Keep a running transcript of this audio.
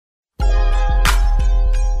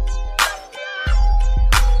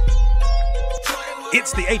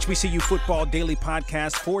It's the HBCU Football Daily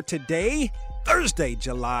Podcast for today, Thursday,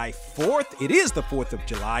 July 4th. It is the 4th of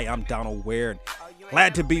July. I'm Donald Ware, and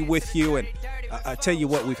glad to be with you. And I tell you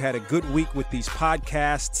what, we've had a good week with these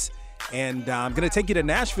podcasts. And I'm going to take you to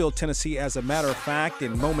Nashville, Tennessee, as a matter of fact.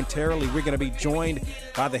 And momentarily, we're going to be joined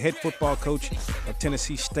by the head football coach of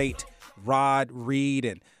Tennessee State, Rod Reed,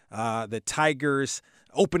 and the Tigers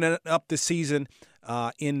opening up the season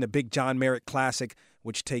in the Big John Merritt Classic,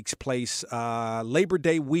 which takes place Labor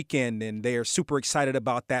Day weekend, and they are super excited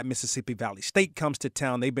about that. Mississippi Valley State comes to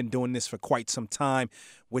town. They've been doing this for quite some time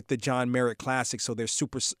with the John Merritt Classic, so they're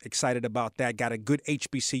super excited about that. Got a good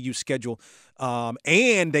HBCU schedule,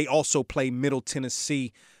 and they also play Middle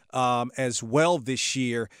Tennessee as well this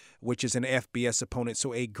year, which is an FBS opponent.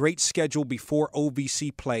 So a great schedule before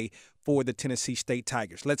OVC play for the Tennessee State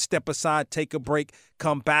Tigers. Let's step aside, take a break,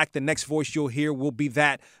 come back. The next voice you'll hear will be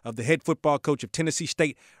that of the head football coach of Tennessee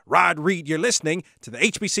State, Rod Reed. You're listening to the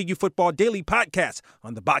HBCU Football Daily Podcast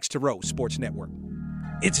on the Box to Row Sports Network.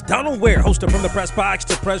 It's Donald Ware, hosted from the Press Box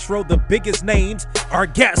to Press Row. The biggest names are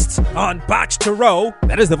guests on Box to Row.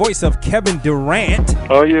 That is the voice of Kevin Durant.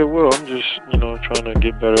 Oh, yeah, well, I'm just, trying to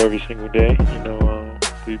get better every single day.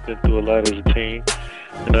 We've been through a lot as a team,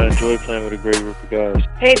 and I enjoy playing with a great group of guys.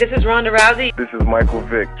 Hey, this is Ronda Rousey. This is Michael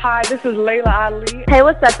Vick. Hi, this is Layla Ali. Hey,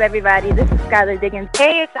 what's up, everybody? This is Skylar Diggins.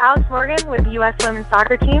 Hey, it's Alex Morgan with the U.S. Women's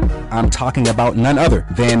Soccer Team. I'm talking about none other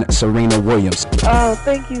than Serena Williams. Oh,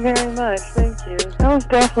 thank you very much. Thank you. That was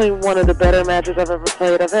definitely one of the better matches I've ever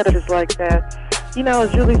played. I've had it just like that. I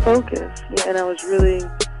was really focused, and I was really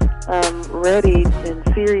ready and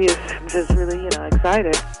serious and just really,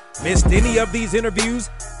 excited. Missed any of these interviews?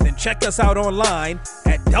 Then check us out online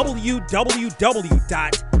at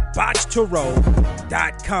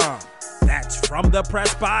www.boxtorow.com. That's from the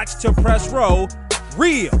Press Box to Press Row,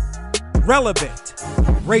 real, relevant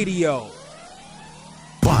radio.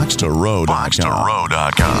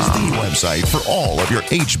 BoxToRow.com is the website for all of your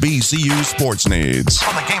HBCU sports needs.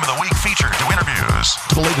 From the Game of the Week feature to interviews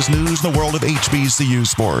to the latest news in the world of HBCU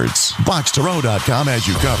sports, BoxToRow.com has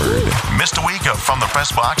you covered. Missed a week of From the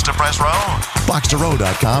Press Box to Press Row?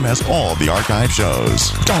 BoxToRow.com has all of the archive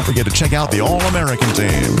shows. Don't forget to check out the All-American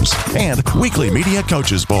teams and weekly media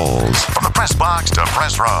coaches polls. From the Press Box to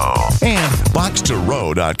Press Row and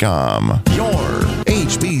BoxToRow.com, your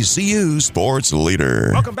HBCU sports leader.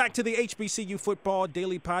 Welcome back to the HBCU Football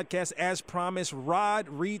Daily Podcast. As promised, Rod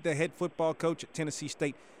Reed, the head football coach at Tennessee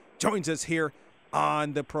State, joins us here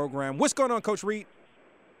on the program. What's going on, Coach Reed?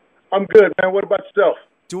 I'm good, man. What about yourself?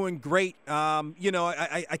 Doing great.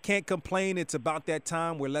 I can't complain. It's about that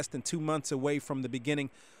time. We're less than 2 months away from the beginning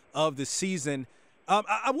of the season.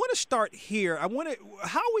 I want to start here.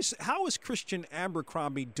 How is Christian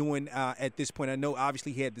Abercrombie doing at this point? I know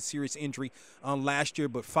obviously he had the serious injury last year,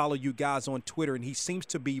 but follow you guys on Twitter, and he seems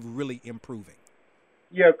to be really improving.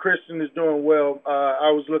 Yeah, Christian is doing well.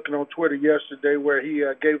 I was looking on Twitter yesterday where he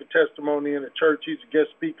gave a testimony in a church. He's a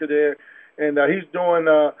guest speaker there, and he's doing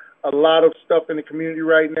a lot of stuff in the community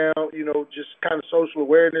right now, just kind of social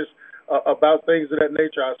awareness about things of that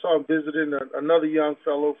nature. I saw him visiting another young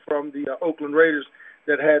fellow from the Oakland Raiders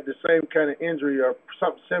that had the same kind of injury or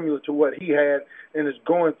something similar to what he had and is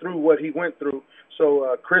going through what he went through.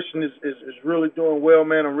 So Christian is really doing well,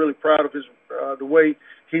 man. I'm really proud of his the way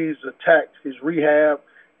he's attacked his rehab,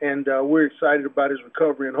 and we're excited about his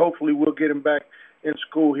recovery, and hopefully we'll get him back in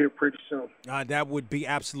school here pretty soon. That would be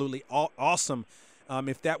absolutely awesome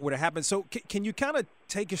if that were to happen. So can you kind of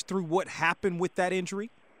take us through what happened with that injury?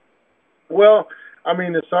 Well, I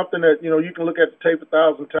mean, it's something that, you can look at the tape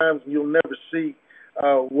 1,000 times and you'll never see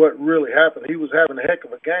what really happened. He was having a heck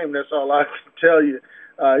of a game. That's all I can tell you.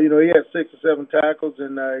 He had 6 or 7 tackles,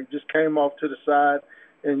 and he just came off to the side,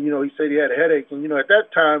 and, he said he had a headache. And, at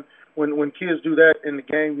that time, when kids do that in the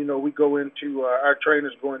game, we go into our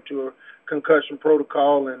trainers go into a concussion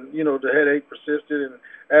protocol, and, the headache persisted. And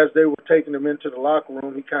as they were taking him into the locker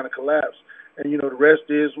room, he kind of collapsed. And, the rest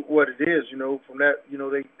is what it is. From that,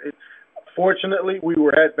 fortunately, we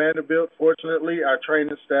were at Vanderbilt. Fortunately, our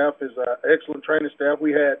training staff is an excellent training staff.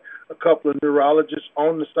 We had a couple of neurologists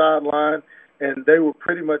on the sideline, and they were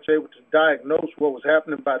pretty much able to diagnose what was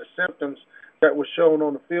happening by the symptoms that were shown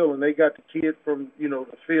on the field, and they got the kid from,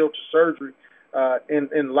 the field to surgery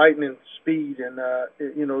in lightning speed, and,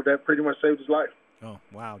 that pretty much saved his life. Oh,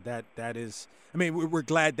 wow. That is – I mean, we're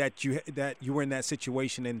glad that you were in that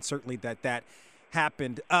situation, and certainly that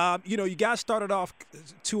happened. You guys started off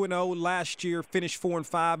 2-0 last year, finished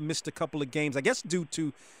 4-5, missed a couple of games, I guess due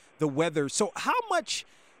to the weather. So how much,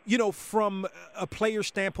 from a player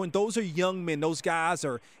standpoint, those are young men. Those guys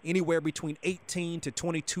are anywhere between 18 to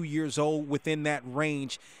 22 years old, within that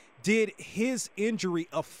range. did his injury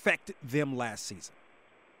affect them last season?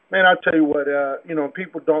 Man, I tell you what,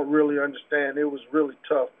 people don't really understand. It was really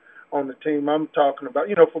tough on the team. I'm talking about,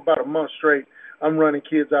 for about a month straight, I'm running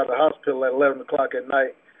kids out of the hospital at 11 o'clock at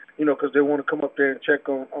night, because they want to come up there and check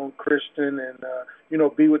on Christian and,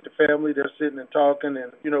 be with the family. They're sitting and talking,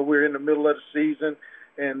 and, we're in the middle of the season.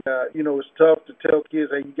 And, it's tough to tell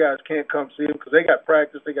kids, hey, you guys can't come see him because they got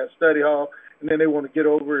practice, they got study hall, and then they want to get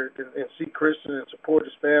over and see Christian and support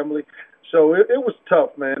his family. So it was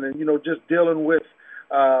tough, man, and, just dealing with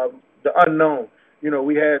the unknown.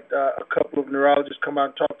 We had a couple of neurologists come out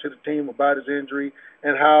and talk to the team about his injury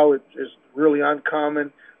and how it is really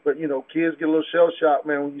uncommon. But, kids get a little shell-shocked,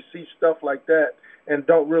 man, when you see stuff like that and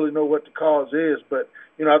don't really know what the cause is. But,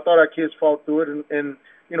 I thought our kids fought through it. And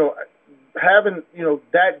having,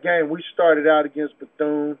 that game, we started out against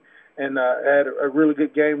Bethune and had a really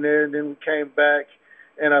good game there. And then we came back,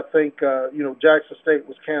 and I think, Jackson State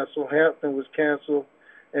was canceled. Hampton was canceled.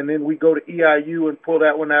 And then we go to EIU and pull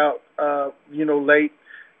that one out, late.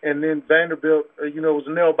 And then Vanderbilt, was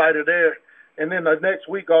a nail-biter there. And then the next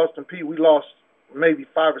week, Austin Peay, we lost maybe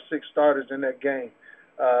 5 or 6 starters in that game.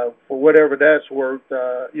 For whatever that's worth,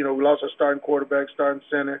 we lost our starting quarterback, starting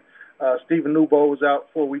center. Stephen Newbold was out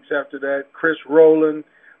 4 weeks after that. Chris Rowland,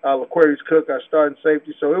 L'Aquarius Cook, our starting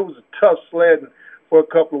safety. So it was a tough sledding for a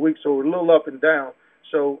couple of weeks, so we're a little up and down.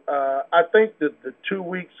 So I think that the 2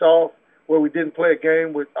 weeks off where we didn't play a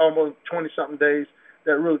game with almost 20-something days,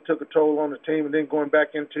 that really took a toll on the team. And then going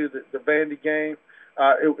back into the Vandy game,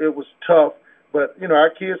 it was tough. But, our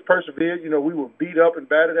kids persevered. We were beat up and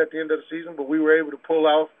battered at the end of the season, but we were able to pull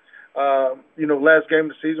off, last game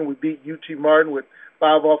of the season, we beat UT Martin with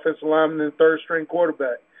 5 offensive linemen and third-string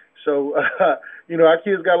quarterback. So, our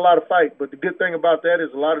kids got a lot of fight. But the good thing about that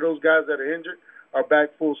is a lot of those guys that are injured are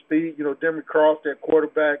back full speed. Demi Croft at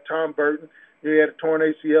quarterback, Tom Burton, he had a torn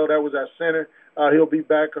ACL. That was our center. He'll be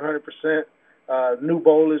back 100%.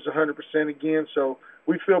 Newbold is 100% again. So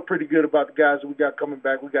we feel pretty good about the guys that we got coming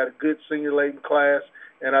back. We got a good senior-laden class,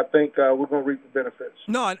 and I think we're going to reap the benefits.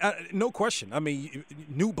 No, no question. I mean,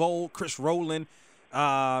 Newbold, Chris Rowland,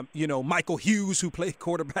 Michael Hughes, who played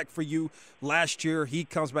quarterback for you last year, he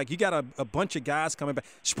comes back. You got a bunch of guys coming back.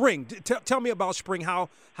 Spring, tell me about Spring.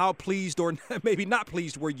 How pleased or maybe not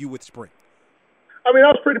pleased were you with Spring? I mean, I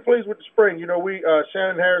was pretty pleased with the Spring.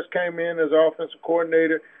 Shannon Harris came in as our offensive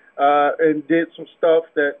coordinator and did some stuff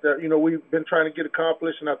that, we've been trying to get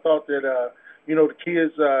accomplished, and I thought that, the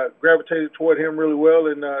kids gravitated toward him really well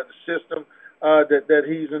in the system that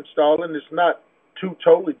he's installing. It's not too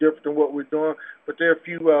totally different than what we're doing, but there are a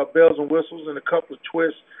few bells and whistles and a couple of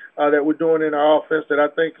twists that we're doing in our offense that I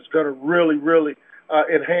think is going to really, really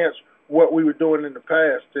enhance what we were doing in the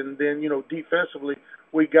past. And then, defensively,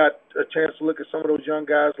 we got a chance to look at some of those young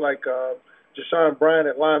guys like Jashawn Bryant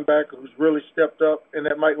at linebacker, who's really stepped up in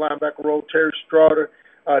that Mike linebacker role, Terry Straughter,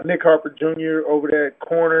 Nick Harper Jr. over there at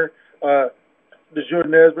corner, DeJure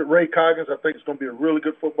Nesbitt, Ray Coggins, I think is going to be a really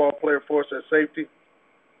good football player for us at safety.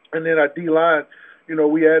 And then our D-line,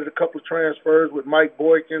 we added a couple of transfers with Mike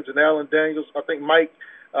Boykins and Alan Daniels. I think Mike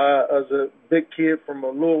is a big kid from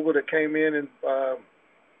Louisville that came in, and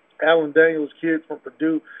Alan Daniels, kid from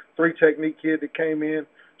Purdue, 3-technique kid that came in.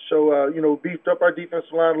 So, beefed up our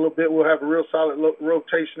defensive line a little bit. We'll have a real solid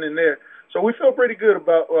rotation in there. So we feel pretty good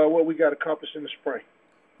about what we got accomplished in the spring.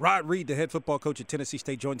 Rod Reed, the head football coach at Tennessee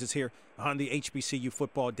State, joins us here on the HBCU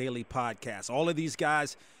Football Daily Podcast. All of these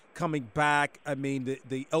guys coming back. I mean,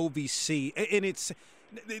 the OVC, and it's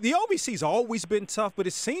the OVC's always been tough, but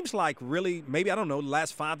it seems like really maybe, I don't know, the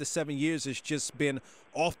last 5 to 7 years has just been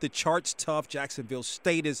off the charts tough. Jacksonville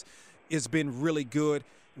State has been really good.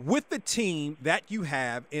 With the team that you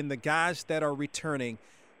have and the guys that are returning,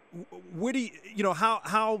 what do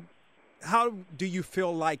how do you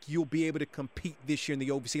feel like you'll be able to compete this year in the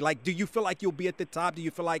OVC? Like, do you feel like you'll be at the top? Do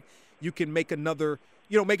you feel like you can make another,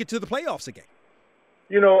 make it to the playoffs again?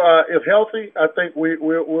 If healthy, I think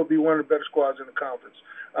we'll be one of the better squads in the conference.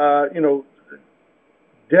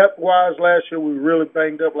 Depth-wise, last year we were really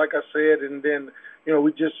banged up, like I said, and then,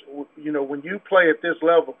 we just, when you play at this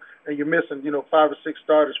level and you're missing, 5 or 6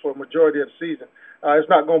 starters for a majority of the season, it's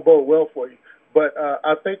not going to bode well for you. But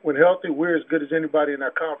I think when healthy, we're as good as anybody in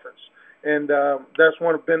our conference. And that's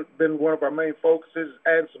been one of our main focuses, is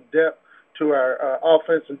adding some depth to our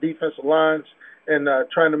offense and defensive lines and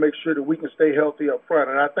trying to make sure that we can stay healthy up front.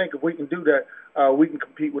 And I think if we can do that, we can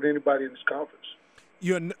compete with anybody in this conference.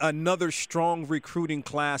 You're another strong recruiting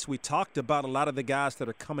class. We talked about a lot of the guys that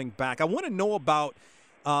are coming back. I want to know about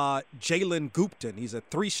Jalen Gupton. He's a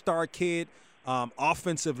 3-star kid,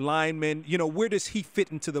 offensive lineman. Where does he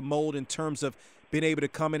fit into the mold in terms of being able to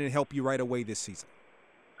come in and help you right away this season?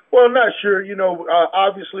 Well, I'm not sure.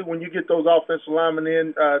 Obviously, when you get those offensive linemen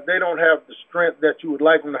in, they don't have the strength that you would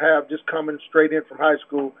like them to have just coming straight in from high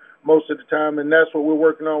school most of the time, and that's what we're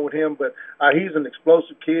working on with him. But he's an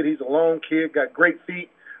explosive kid. He's a long kid, got great feet.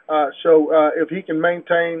 So if he can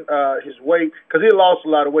maintain his weight, because he lost a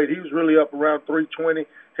lot of weight. He was really up around 320.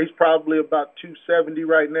 He's probably about 270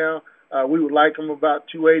 right now. We would like him about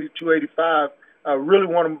 280, 285. Really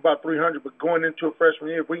want him about 300, but going into a freshman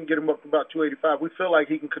year, if we can get him up to about 285, we feel like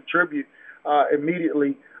he can contribute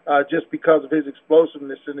immediately just because of his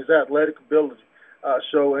explosiveness and his athletic ability.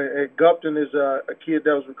 So Gupton is a kid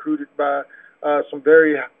that was recruited by some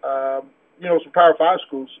very, some Power 5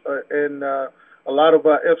 schools and a lot of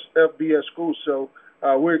FBS schools. So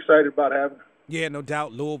we're excited about having him. Yeah, no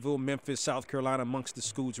doubt. Louisville, Memphis, South Carolina, amongst the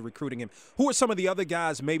schools are recruiting him. Who are some of the other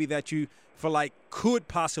guys maybe that you feel like could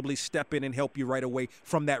possibly step in and help you right away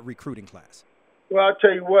from that recruiting class? Well, I'll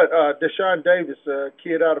tell you what, Deshaun Davis, a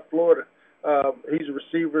kid out of Florida, he's a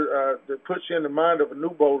receiver that puts you in the mind of a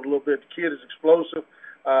new bowl a little bit. The kid is explosive.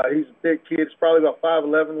 He's a big kid. He's probably about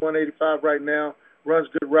 5'11", 185 right now. Runs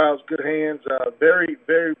good routes, good hands, very,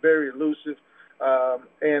 very, very elusive.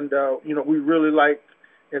 We really like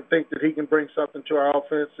and think that he can bring something to our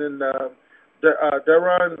offense. And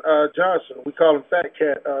Deron Johnson, we call him Fat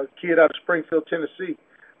Cat, kid out of Springfield, Tennessee.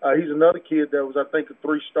 He's another kid that was, I think, a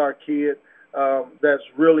 3-star kid that's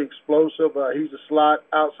really explosive. He's a slot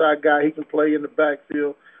outside guy. He can play in the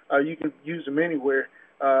backfield. You can use him anywhere.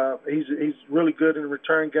 He's really good in the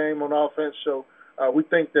return game on offense. So we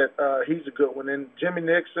think that he's a good one. And Jimmy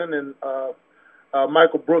Nixon and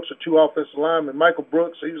Michael Brooks are 2 offensive linemen. Michael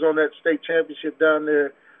Brooks, he was on that state championship down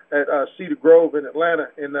there at Cedar Grove in Atlanta,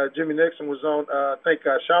 and Jimmy Nixon was on,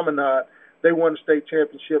 Chaminade. They won the state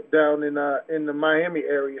championship down in the Miami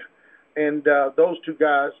area. And those 2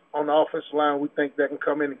 guys on the offensive line, we think that can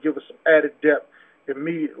come in and give us some added depth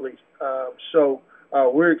immediately. So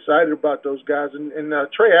we're excited about those guys. And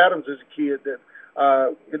Trey Adams is a kid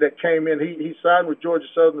that came in. He signed with Georgia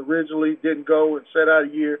Southern originally, didn't go and sat out a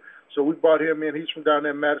year. So we brought him in. He's from down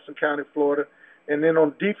there in Madison County, Florida. And then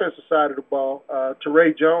on the defensive side of the ball,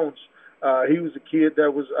 Teray Jones, he was a kid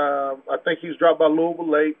that was, I think he was dropped by Louisville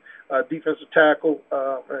late, defensive tackle.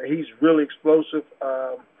 He's really explosive,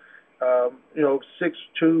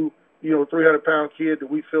 6'2", 300-pound kid that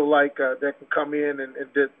we feel like that can come in and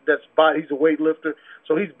that's body. He's a weightlifter,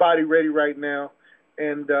 so he's body ready right now.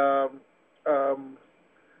 And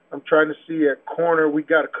I'm trying to see at corner, we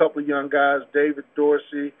got a couple of young guys, David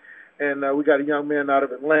Dorsey, and we got a young man out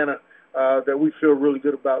of Atlanta that we feel really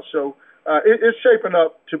good about. So it's shaping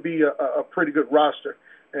up to be a pretty good roster,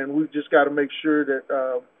 and we've just got to make sure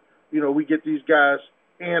that, we get these guys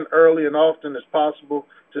in early and often as possible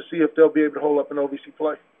to see if they'll be able to hold up an OVC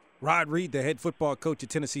play. Rod Reed, the head football coach at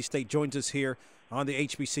Tennessee State, joins us here on the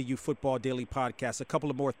HBCU Football Daily Podcast. A couple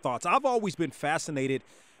of more thoughts. I've always been fascinated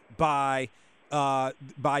by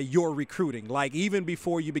your recruiting. Like, even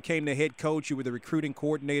before you became the head coach, you were the recruiting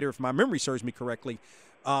coordinator, if my memory serves me correctly.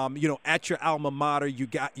 At your alma mater, you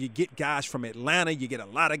get guys from Atlanta, you get a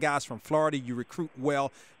lot of guys from Florida. You recruit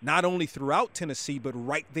well, not only throughout Tennessee, but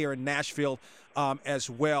right there in Nashville as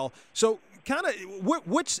well. So, kind of,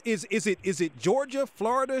 which is it Georgia,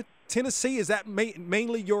 Florida, Tennessee? Is that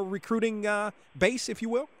mainly your recruiting base, if you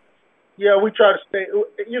will? Yeah, we try to stay,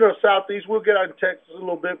 Southeast. We'll get out in Texas a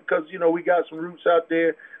little bit because, we got some roots out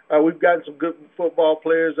there. We've gotten some good football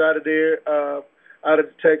players out of there, out of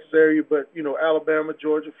the Texas area. But, Alabama,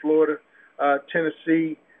 Georgia, Florida,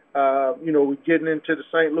 Tennessee, we're getting into the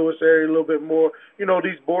St. Louis area a little bit more.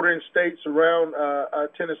 These bordering states around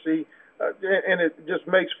Tennessee, and it just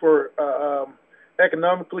makes for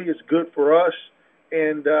economically it's good for us.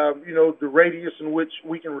 And, the radius in which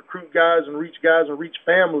we can recruit guys and reach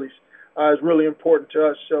families is really important to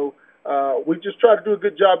us. So we just try to do a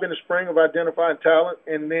good job in the spring of identifying talent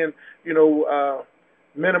and then,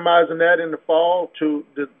 minimizing that in the fall to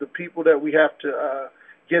the people that we have to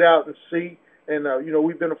get out and see. And,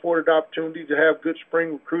 we've been afforded the opportunity to have good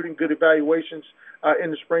spring recruiting, good evaluations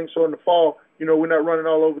in the spring. So in the fall, we're not running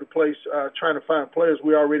all over the place trying to find players.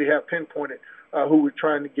 We already have pinpointed who we're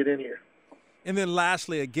trying to get in here. And then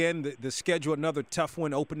lastly, again, the schedule, another tough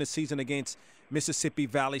one, open the season against Mississippi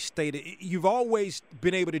Valley State. You've always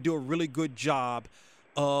been able to do a really good job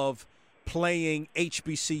of playing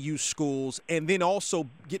HBCU schools and then also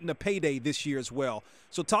getting a payday this year as well.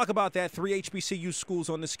 So talk about that. 3 HBCU schools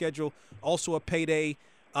on the schedule, also a payday.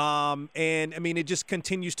 And, I mean, it just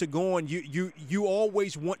continues to go on. You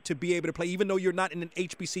always want to be able to play, even though you're not in an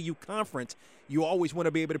HBCU conference, you always want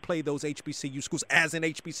to be able to play those HBCU schools as an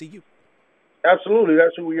HBCU. Absolutely.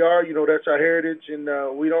 That's who we are. That's our heritage, and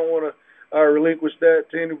we don't want relinquish that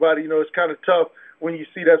to anybody. It's kind of tough when you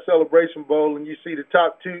see that Celebration Bowl and you see the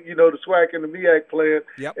top two, the SWAC and the MEAC playing,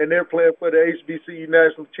 and they're playing for the HBCU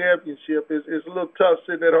National Championship. It's a little tough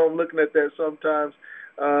sitting at home looking at that sometimes.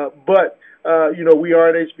 But we are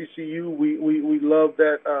at HBCU. We love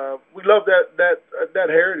that. We love that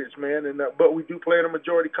heritage, man. And but we do play in a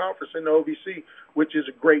majority conference in the OVC, which is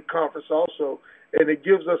a great conference also, and it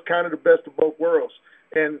gives us kind of the best of both worlds.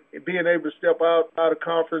 And being able to step out of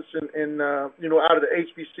conference and out of the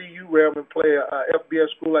HBCU realm and play a FBS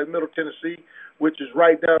school like Middle Tennessee, which is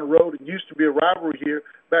right down the road. It used to be a rivalry here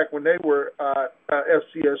back when they were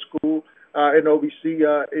FCS school in OVC.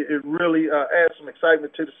 It really adds some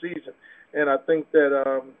excitement to the season. And I think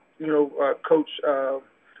that the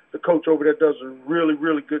coach over there does a really,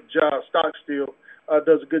 really good job. Stockstill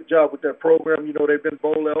does a good job with that program. They've been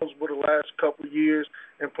bowl eligible the last couple of years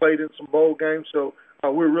and played in some bowl games. So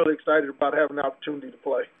we're really excited about having the opportunity to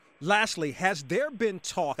play. Lastly, has there been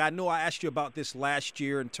talk? I know I asked you about this last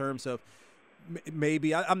year in terms of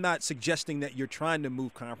maybe I'm not suggesting that you're trying to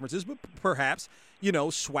move conferences, but perhaps,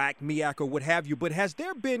 SWAC, MEAC, or what have you. But has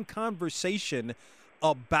there been conversation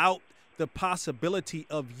about the possibility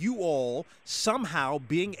of you all somehow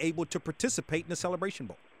being able to participate in the Celebration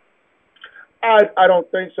Bowl? I don't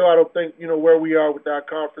think so. I don't think, where we are with our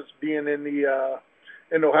conference being in the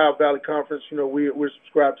Ohio Valley Conference, we're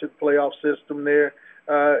subscribed to the playoff system there.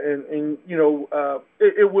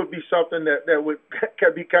 It would be something that would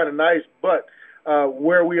be kind of nice. But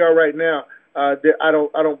where we are right now, I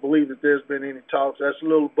don't believe that there's been any talks. That's a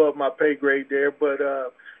little above my pay grade there. But,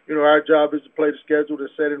 our job is to play the schedule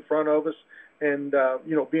that's set in front of us. And,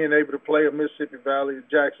 being able to play a Mississippi Valley,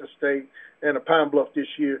 Jackson State, and a Pine Bluff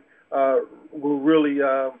this year will really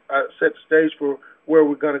set the stage for where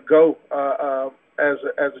we're going to go as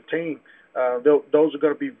a team. Those are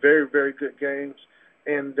going to be very, very good games.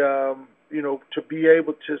 And, to be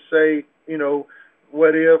able to say,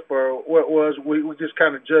 what if or what was, we just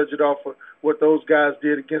kind of judge it off of what those guys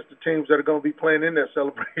did against the teams that are going to be playing in that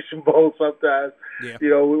Celebration Bowl sometimes. Yeah.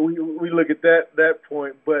 We look at that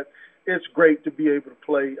point. But it's great to be able to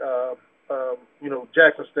play,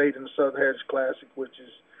 Jackson State in the Southern Heritage Classic, which is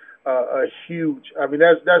a huge –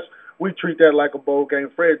 that's we treat that like a bowl game.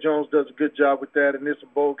 Fred Jones does a good job with that, and it's a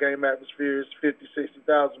bowl game atmosphere. It's 50,000,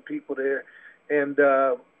 60,000 people there. And,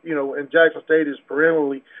 and Jackson State is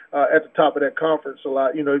perennially at the top of that conference a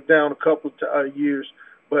lot. Down a couple of years.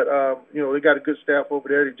 But, they got a good staff over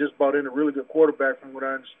there. They just brought in a really good quarterback from what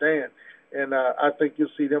I understand. And I think you'll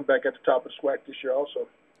see them back at the top of the SWAC this year also.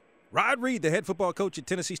 Rod Reed, the head football coach at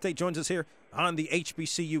Tennessee State, joins us here on the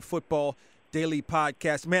HBCU Football Daily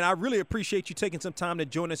Podcast. Man, I really appreciate you taking some time to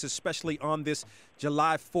join us, especially on this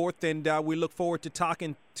July 4th, and we look forward to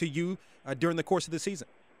talking to you during the course of the season.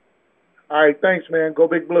 All right, thanks, man. Go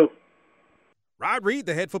Big Blue. Rod Reed,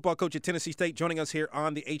 the head football coach at Tennessee State, joining us here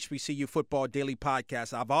on the HBCU Football Daily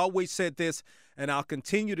Podcast. I've always said this, and I'll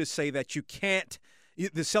continue to say that you can't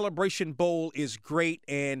 – the Celebration Bowl is great,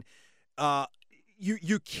 and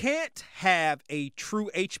you can't have a true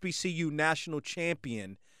HBCU national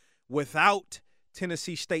champion without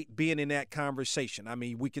Tennessee State being in that conversation. I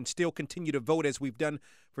mean, we can still continue to vote as we've done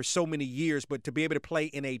for so many years, but to be able to play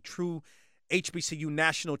in a true HBCU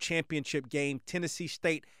national championship game, Tennessee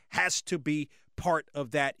State has to be part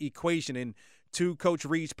of that equation. And to Coach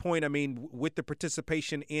Reed's point, I mean, with the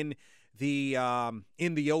participation in the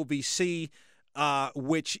OVC,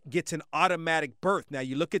 which gets an automatic berth. Now,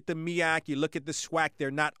 you look at the MEAC, you look at the SWAC,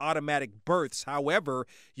 they're not automatic berths. However,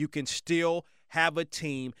 you can still have a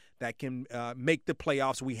team that can make the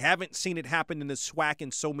playoffs. We haven't seen it happen in the SWAC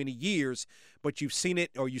in so many years, but you've seen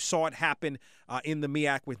it, or you saw it happen in the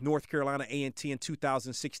MEAC with North Carolina A&T in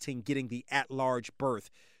 2016 getting the at-large berth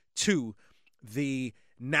to the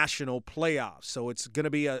national playoffs. So it's going to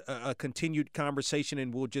be a continued conversation,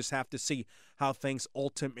 and we'll just have to see how things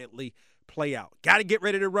ultimately play out. Got to get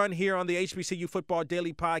ready to run here on the HBCU Football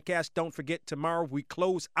Daily Podcast. Don't forget, tomorrow we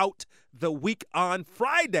close out the week on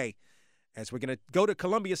Friday, as we're going to go to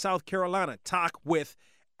Columbia, South Carolina, talk with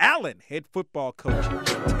Allen head football coach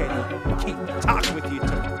Teddy Keith. Talk with you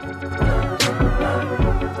tomorrow.